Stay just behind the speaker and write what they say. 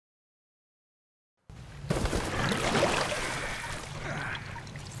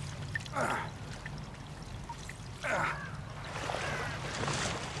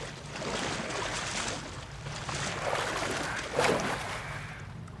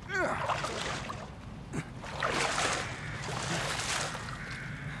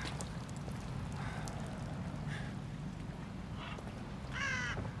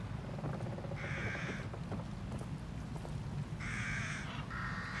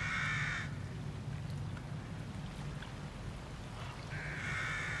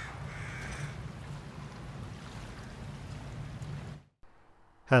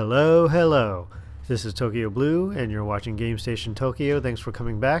Hello, hello. This is Tokyo Blue, and you're watching Game Station Tokyo. Thanks for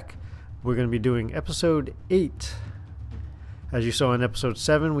coming back. We're going to be doing episode 8. As you saw in episode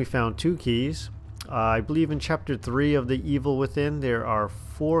 7, we found 2 keys. I believe in chapter 3 of The Evil Within, there are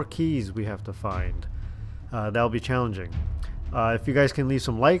 4 keys we have to find. That'll be challenging. If you guys can leave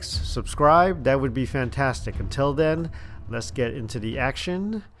some likes, subscribe, that would be fantastic. Until then, let's get into the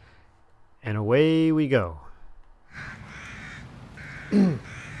action, and away we go.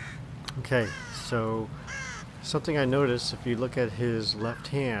 Okay, so something I noticed, if you look at his left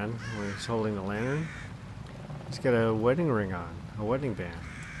hand when he's holding the lantern, he's got a wedding ring on, a wedding band.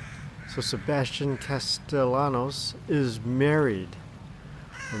 So Sebastian Castellanos is married.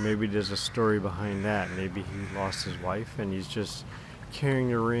 Or maybe there's a story behind that. Maybe he lost his wife and he's just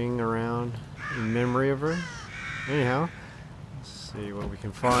carrying a ring around in memory of her. Anyhow, let's see what we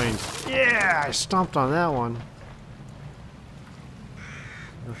can find. Yeah, I stomped on that one.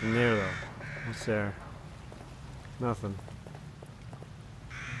 Nothing there though. What's there? Nothing.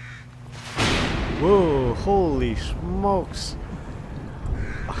 Whoa, holy smokes.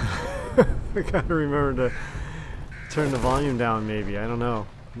 I gotta remember to turn the volume down maybe. I don't know.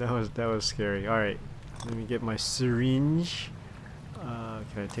 That was scary. Alright. Let me get my syringe.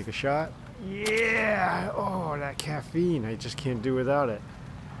 Can I take a shot? Yeah! Oh, that caffeine. I just can't do without it.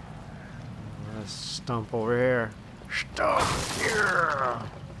 Let's stomp over here. Stomp here!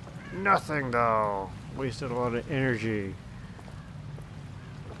 Nothing though. Wasted a lot of energy.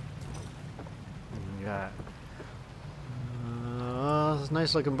 Yeah. It's a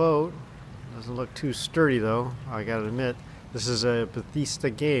nice looking boat. Doesn't look too sturdy though, I gotta admit. This is a Bethesda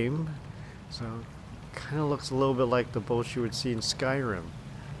game, so kind of looks a little bit like the boats you would see in Skyrim.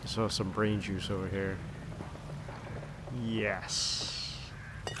 I saw some brain juice over here. Yes.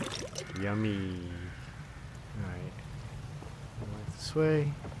 Yummy. Alright. This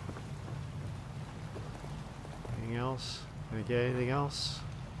way. Anything else? Can I get anything else?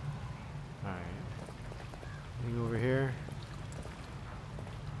 Alright. Anything over here?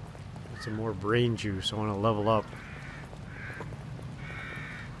 Get some more brain juice. I want to level up.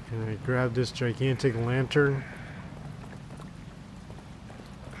 Can I grab this gigantic lantern?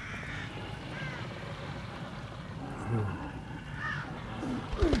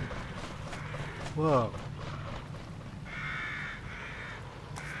 Whoa.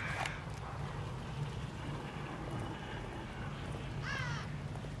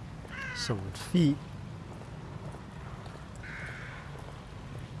 Someone's feet.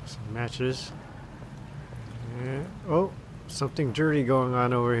 Some matches. Yeah. Oh, something dirty going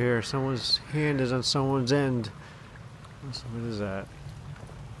on over here. Someone's hand is on someone's end. What is that?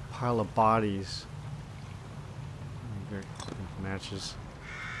 Pile of bodies. Matches.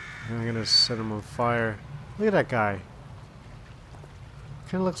 I'm gonna set him on fire. Look at that guy.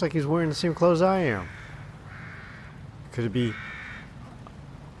 Kinda looks like he's wearing the same clothes I am. Could it be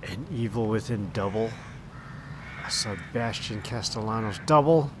an Evil Within double? A Sebastian Castellanos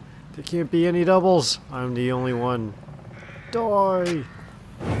double? There can't be any doubles. I'm the only one. Die!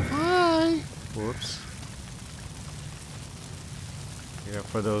 Hi! Whoops. Yeah,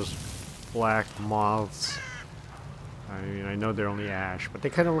 for those black moths. I mean, I know they're only ash, but they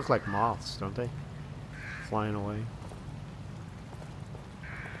kind of look like moths, don't they? Flying away.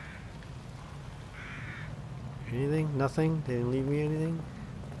 Anything? Nothing? They didn't leave me anything?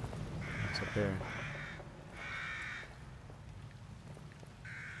 What's up there?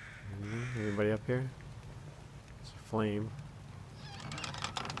 Anybody up here? It's a flame.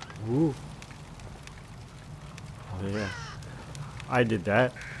 Ooh. Oh yeah. I did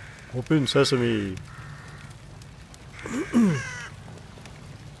that. Open sesame.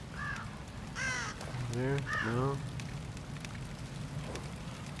 There? No?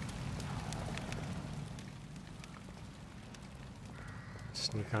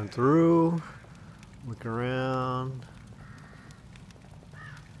 Sneak on through. Look around.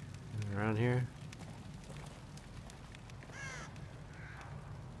 Around here.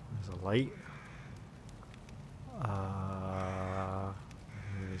 There's a light. Let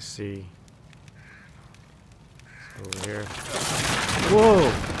me see. Over here.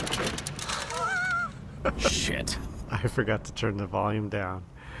 Whoa! Shit. I forgot to turn the volume down.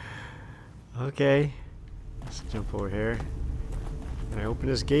 Okay. Let's jump over here. Can I open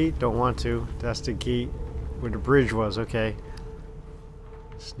this gate? Don't want to. That's the gate where the bridge was. Okay.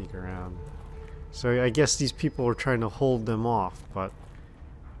 Sneak around. So I guess these people were trying to hold them off, but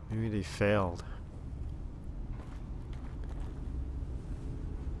maybe they failed.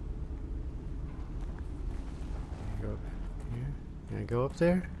 Can I go up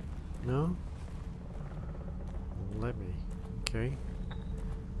there? No? Let me. Okay.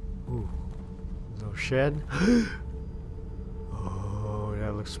 Oh, shed. Oh,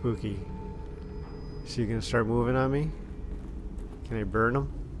 that looks spooky. Is he gonna start moving on me? Can I burn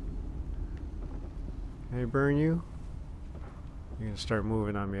him? Can I burn you? You're gonna start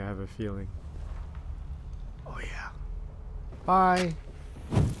moving on me, I have a feeling. Oh yeah. Bye!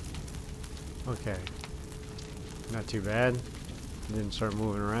 Okay. Not too bad. Didn't start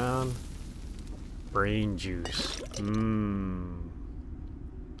moving around. Brain juice. Mmm.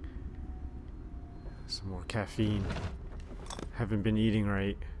 Some more caffeine. Haven't been eating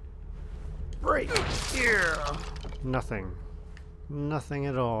right. Right here! Nothing. Nothing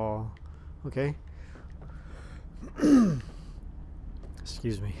at all. Okay.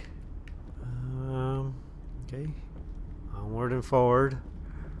 Excuse me. Okay. Onward and forward.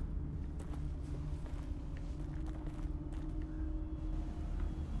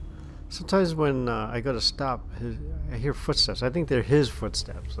 Sometimes when I go to stop, I hear footsteps. I think they're his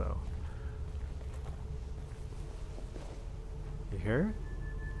footsteps, though. You hear it?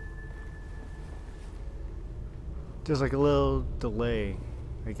 There's like a little delay.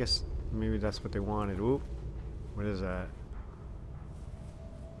 I guess maybe that's what they wanted. Oop. What is that?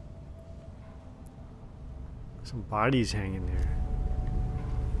 Some bodies hanging there.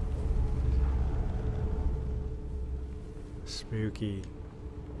 Spooky.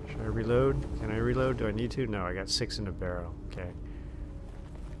 Should I reload? Can I reload? Do I need to? No, I got 6 in the barrel. Okay.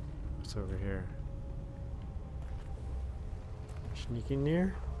 What's over here? Sneaking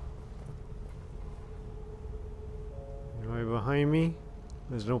near? Anybody behind me?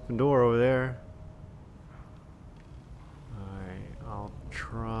 There's an open door over there. Alright, I'll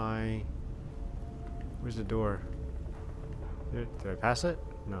try. Where's the door? Did I pass it?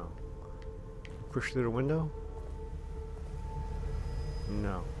 No. Push through the window?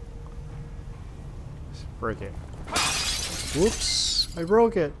 No. Let's break it. Whoops! I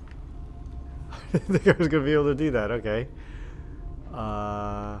broke it! I didn't think I was going to be able to do that. Okay. Do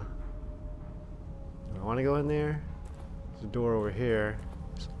I want to go in there? There's a door over here.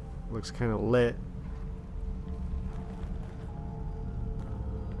 Looks kind of lit.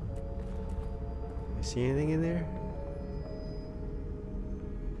 You see anything in there?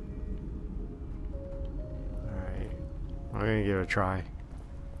 Alright. I'm gonna give it a try.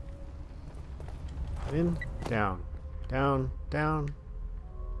 In, down, down, down.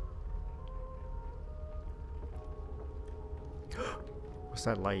 What's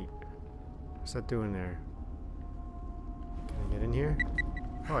that light? What's that doing there? Can I get in here?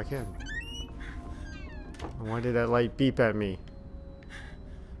 Oh, I can. Why did that light beep at me?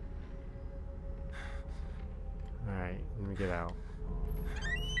 Alright, let me get out.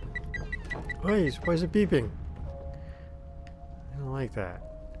 Wait, why is it beeping? I don't like that.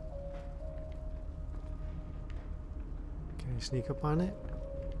 Can I sneak up on it?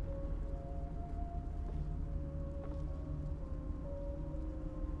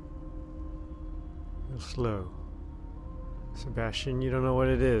 A little slow. Sebastian, you don't know what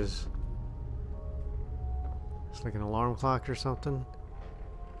it is. It's like an alarm clock or something.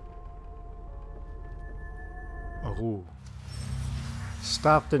 Oh.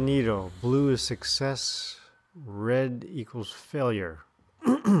 Stop the needle. Blue is success. Red equals failure.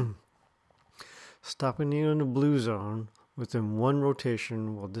 Stop a needle in the blue zone within 1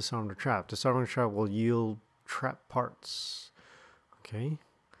 rotation will disarm the trap. Disarming the trap will yield trap parts. Okay.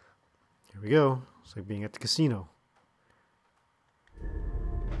 Here we go. It's like being at the casino.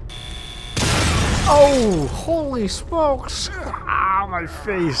 Oh, holy smokes! Ah, my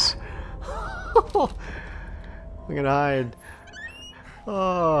face! I'm gonna hide.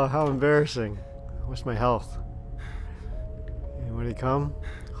 Oh, how embarrassing. What's my health? Anybody come?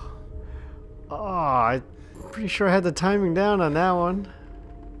 Oh, I'm pretty sure I had the timing down on that one.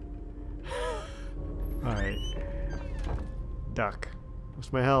 Alright. Duck.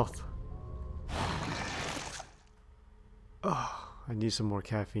 What's my health? Oh, I need some more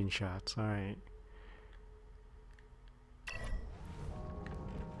caffeine shots. Alright.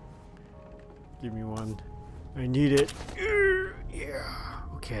 Give me one. I need it. Yeah.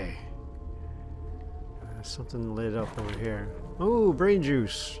 Okay. Something lit up over here. Oh, brain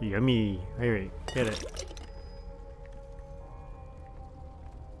juice. Yummy. Alright, get it.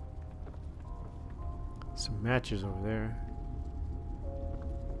 Some matches over there.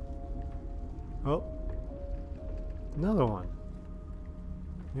 Oh. Another one.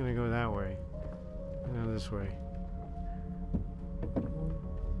 I'm gonna go that way. Go this way.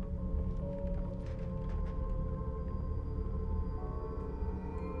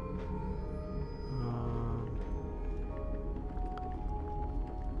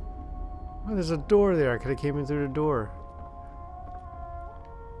 Oh, there's a door there. I could have came in through the door.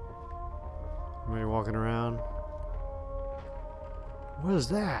 Am I What is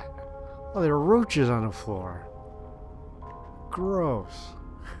that? Oh, there are roaches on the floor. Gross.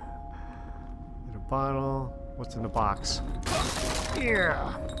 Get a bottle. What's in the box?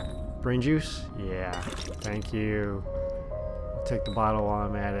 Yeah. Brain juice? Yeah. Thank you. I'll take the bottle while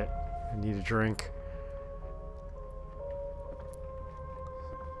I'm at it. I need a drink.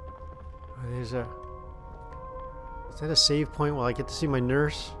 There's a... Is that a save point while I get to see my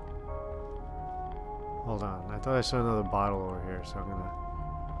nurse? Hold on. I thought I saw another bottle over here, so I'm gonna...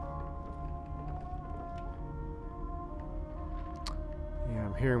 Yeah,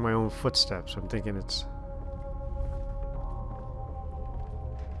 I'm hearing my own footsteps. I'm thinking it's...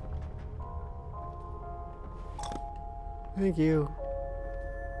 Thank you.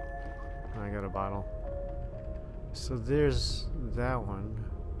 I got a bottle. So there's that one.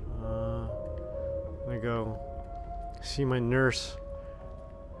 Let me go see my nurse.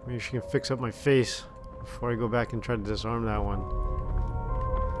 Maybe she can fix up my face before I go back and try to disarm that one.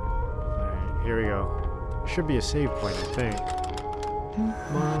 Alright, here we go. Should be a save point, I think.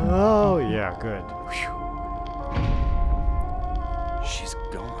 Oh, yeah, good. Whew. She's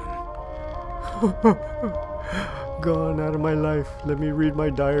gone. Gone out of my life. Let me read my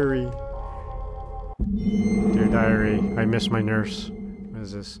diary. Dear diary, I miss my nurse. What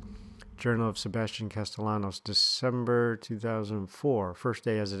is this? Journal of Sebastian Castellanos, December 2004. First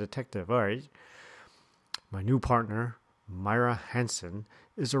day as a detective. All right. My new partner, Myra Hansen,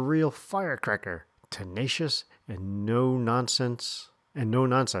 is a real firecracker. Tenacious and no nonsense.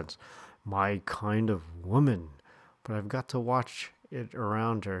 My kind of woman. But I've got to watch it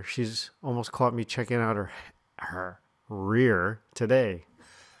around her. She's almost caught me checking out her rear today.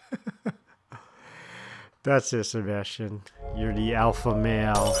 That's it, Sebastian. You're the alpha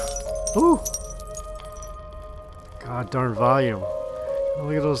male. Ooh! God darn volume.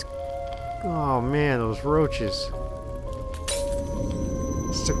 Look at those. Oh man, those roaches.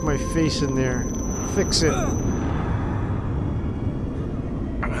 Stick my face in there. Fix it.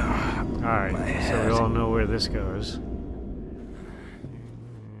 Alright, so we all know where this goes.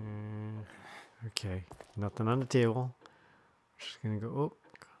 Okay, nothing on the table. Just gonna go. Oh,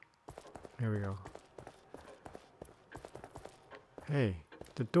 there we go. Hey,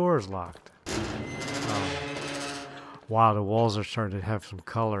 the door's locked. Oh. Wow, the walls are starting to have some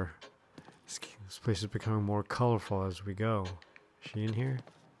color. This place is becoming more colorful as we go. Is she in here?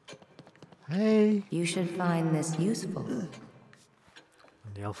 Hey! You should find this useful.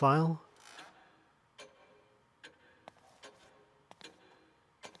 Nail file?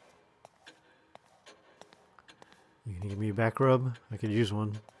 You gonna give me a back rub? I could use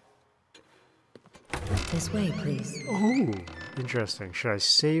one. This way, please. Oh, interesting. Should I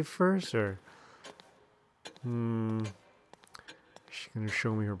save first, or... She's gonna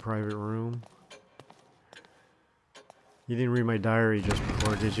show me her private room. You didn't read my diary just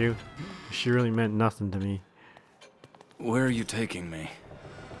before, did you? She really meant nothing to me. Where are you taking me?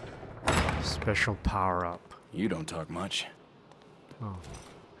 Special power-up. You don't talk much. Oh.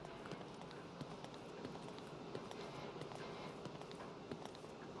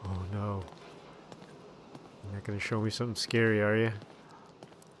 Oh no. You're not gonna show me something scary, are you?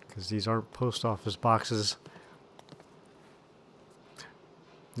 Because these aren't post office boxes.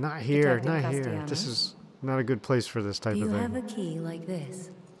 Not here, Detective not here. Castellanos? This is not a good place for this type Do of you thing. have a key like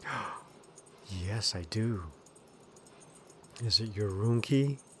this? Yes, I do. Is it your room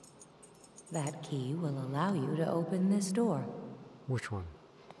key? That key will allow you to open this door. Which one?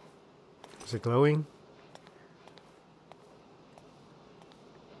 Is it glowing?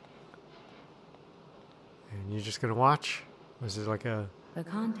 And you're just gonna watch? Or is it like a... The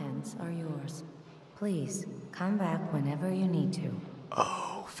contents are yours. Please, come back whenever you need to.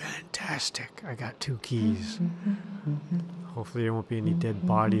 Oh, fantastic. I got 2 keys. Hopefully there won't be any dead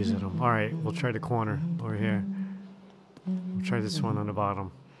bodies in them. Alright, we'll try the corner over here. We'll try this one on the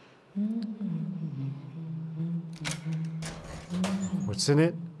bottom. What's in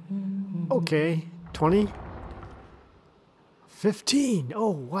it? Okay, 20? 15!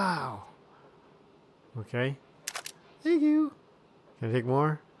 Oh, wow! Okay. Thank you! Can I take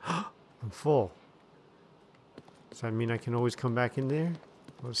more? I'm full. Does that mean I can always come back in there?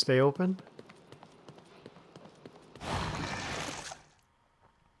 Will it stay open?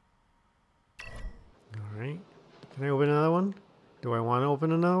 Alright. Can I open another one? Do I want to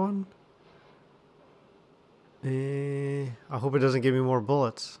open another one? I hope it doesn't give me more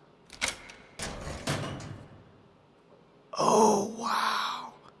bullets. Oh,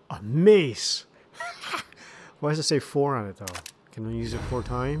 wow! A mace! Why does it say 4 on it, though? Can I use it 4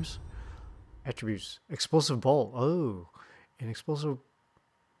 times? Attributes. Explosive bolt. Oh. An explosive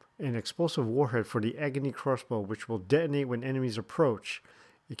An explosive warhead for the agony crossbow, which will detonate when enemies approach.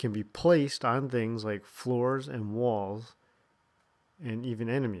 It can be placed on things like floors and walls, and even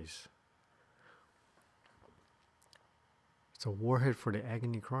enemies. It's a warhead for the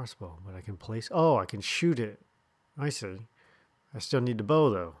agony crossbow, but I can place... Oh, I can shoot it. I see. I still need the bow,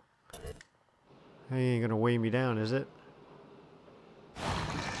 though. That ain't gonna weigh me down, is it?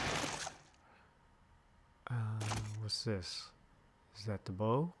 What's this? Is that the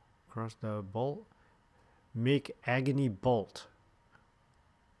bow? Across the bolt? Make agony bolt.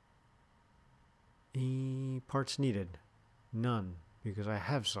 Parts needed. None, because I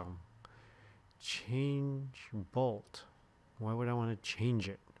have some. Change bolt. Why would I want to change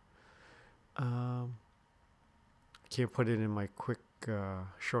it? I can't put it in my quick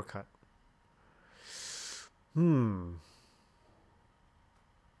shortcut.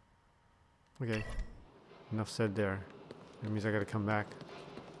 Okay. Enough said there. That means I gotta come back.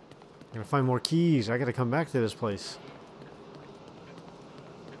 I gotta find more keys. I gotta come back to this place.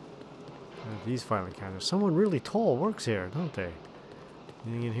 These filing cabinets. Someone really tall works here, don't they?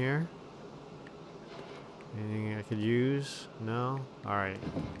 Anything in here? Anything I could use? No? Alright.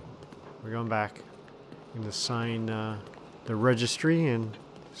 We're going back. I'm gonna sign the registry and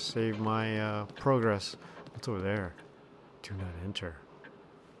save my progress. What's over there? Do not enter.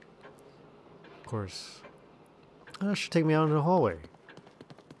 Of course. That should take me out into the hallway.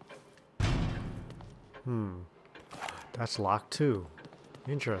 That's locked too.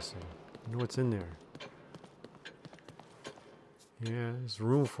 Interesting. I wonder what's in there. Yeah, there's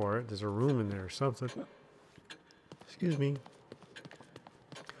room for it. There's a room in there or something. Excuse me.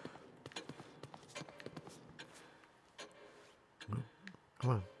 Come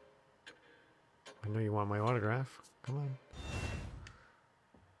on. I know you want my autograph. Come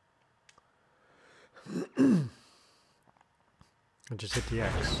on. I just hit the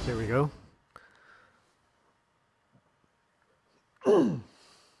X. There we go.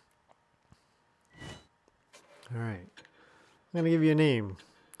 Alright. I'm going to give you a name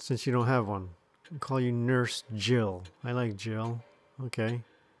since you don't have one. I'll call you Nurse Jill. I like Jill. Okay.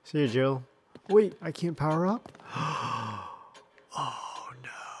 See you, Jill. Wait, I can't power up? Oh,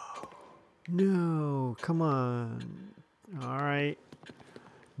 no. No, come on. Alright.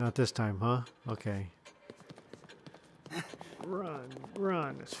 Not this time, huh? Okay.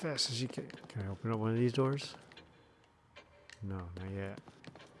 Run as fast as you can. Can I open up one of these doors? No, not yet.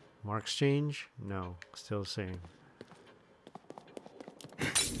 Marks change? No, still the same.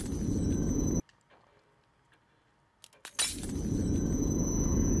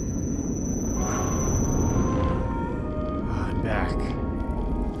 I'm back.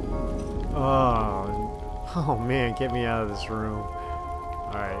 Oh man, get me out of this room.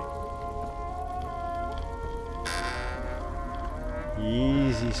 Alright.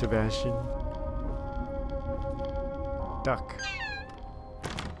 Easy, Sebastian. Duck.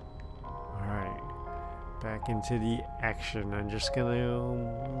 Alright. Back into the action. I'm just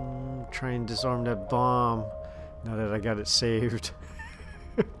gonna try and disarm that bomb now that I got it saved.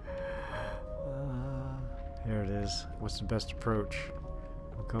 There it is. What's the best approach?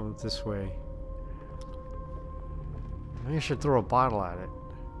 We'll come this way. Maybe I should throw a bottle at it.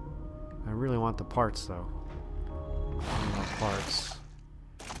 I really want the parts though. Parts.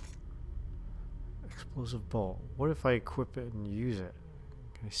 Explosive bolt. What if I equip it and use it?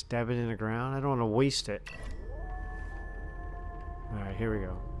 Can I stab it in the ground? I don't want to waste it. Alright, here we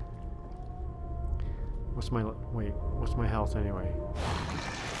go. What's my health anyway?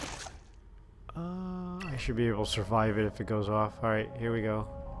 I should be able to survive it if it goes off. Alright, here we go.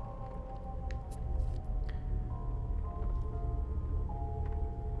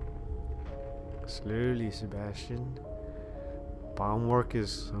 Slowly, Sebastian. Bomb work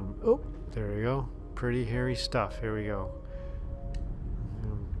is... oh, there we go. Pretty hairy stuff. Here we go.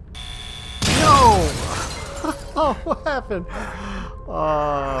 No! Oh, what happened?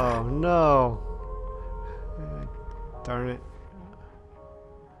 Oh, no. Darn it.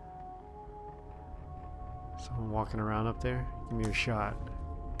 Someone walking around up there? Give me a shot.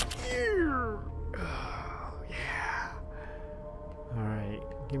 Oh, yeah. Alright,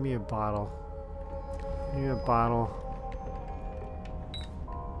 give me a bottle. Give me a bottle.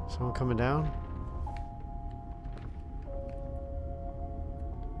 Someone coming down?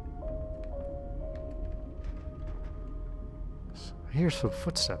 I hear some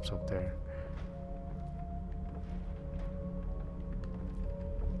footsteps up there.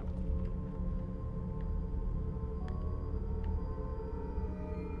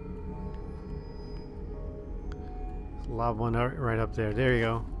 Lob one right up there. There you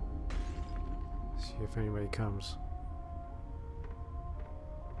go. See if anybody comes.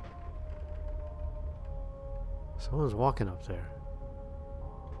 Someone's walking up there.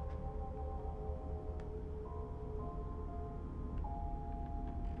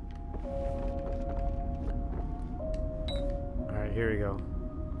 Alright, here we go.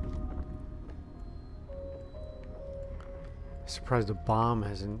 Surprised the bomb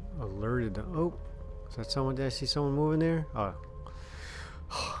hasn't alerted them. Oh, is that someone? Did I see someone moving there? Oh,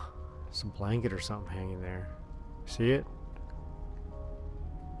 it's a blanket or something hanging there. See it?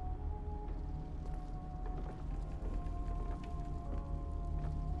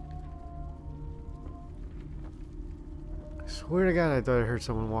 I swear to God, I thought I heard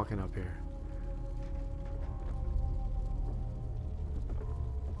someone walking up here.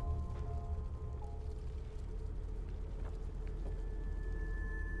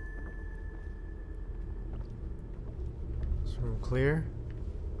 Room clear.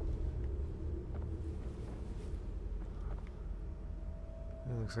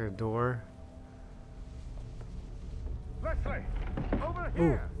 That looks like a door. Leslie, over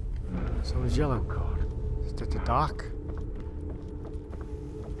here. Someone's yelling. Is that the dock?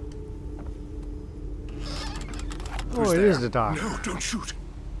 Oh, it is the dock. No, don't shoot.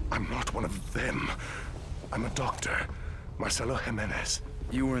 I'm not one of them. I'm a doctor, Marcelo Jimenez.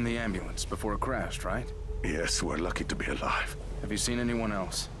 You were in the ambulance before it crashed, right? Yes, we're lucky to be alive. Have you seen anyone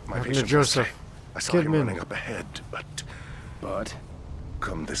else? My Happened to patient Joseph. Leslie. I saw him Kidman. running up ahead, but But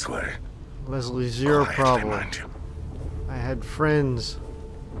come this way. Leslie, zero Quietly, problem. mind you. I had friends.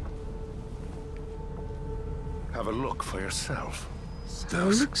 Have a look for yourself. Have a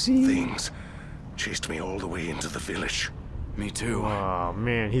Those look-see. things chased me all the way into the village. me too. Oh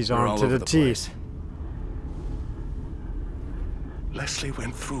man, he's They're armed all to over the the teeth. place. Leslie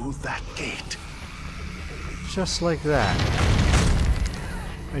went through that gate. Just like that.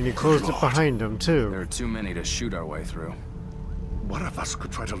 And you closed it Lord. behind him too. There are too many to shoot our way through. One of us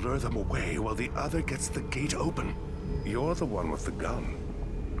could try to lure them away while the other gets the gate open. You're the one with the gun.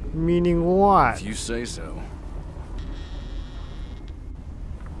 Meaning what? If you say so.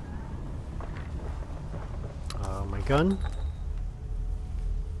 My gun?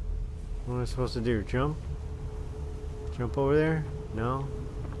 What am I supposed to do? Jump? Jump over there? No?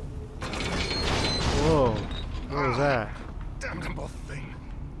 Whoa. What was that? Damnable thing.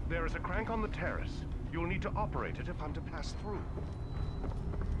 There is a crank on the terrace. You'll need to operate it if I'm to pass through.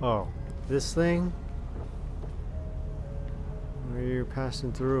 Oh. This thing? Where are you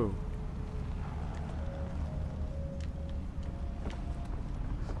passing through?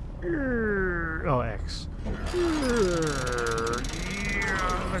 Oh, X. Yeah,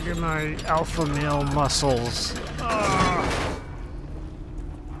 look at my alpha male muscles.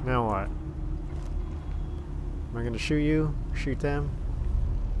 Now what? Am I gonna shoot you? Shoot them?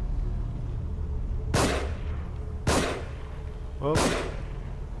 Oh.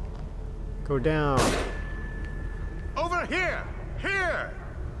 Go down. Over here! Here!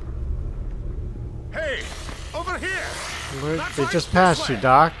 Hey! Over here! Where- That's They right, just this passed you, way.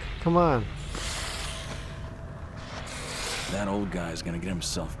 Doc. Come on. That old guy's gonna get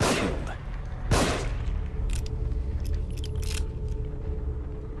himself killed.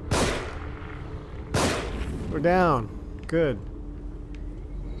 We're down. Good.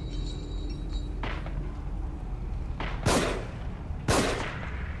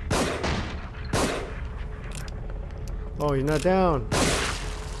 Oh, you're not down.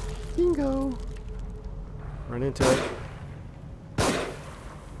 Bingo. Run into it.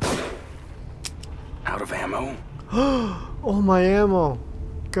 Out of ammo? Oh, my ammo.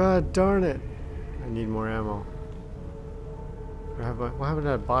 God darn it. I need more ammo. What happened to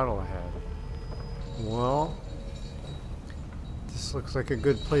that bottle I had? Well, this looks like a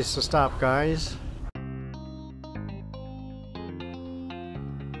good place to stop, guys.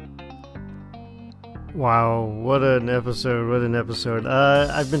 Wow, what an episode, what an episode.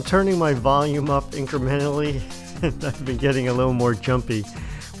 I've been turning my volume up incrementally, and I've been getting a little more jumpy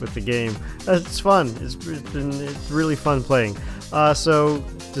with the game. It's fun. It's really fun playing. So,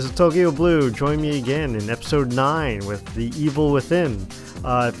 this is Tokyo Blue. Join me again in episode 9 with The Evil Within.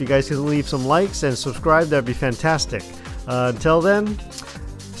 If you guys could leave some likes and subscribe, that'd be fantastic. Until then,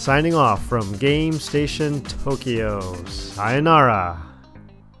 signing off from Game Station Tokyo. Sayonara.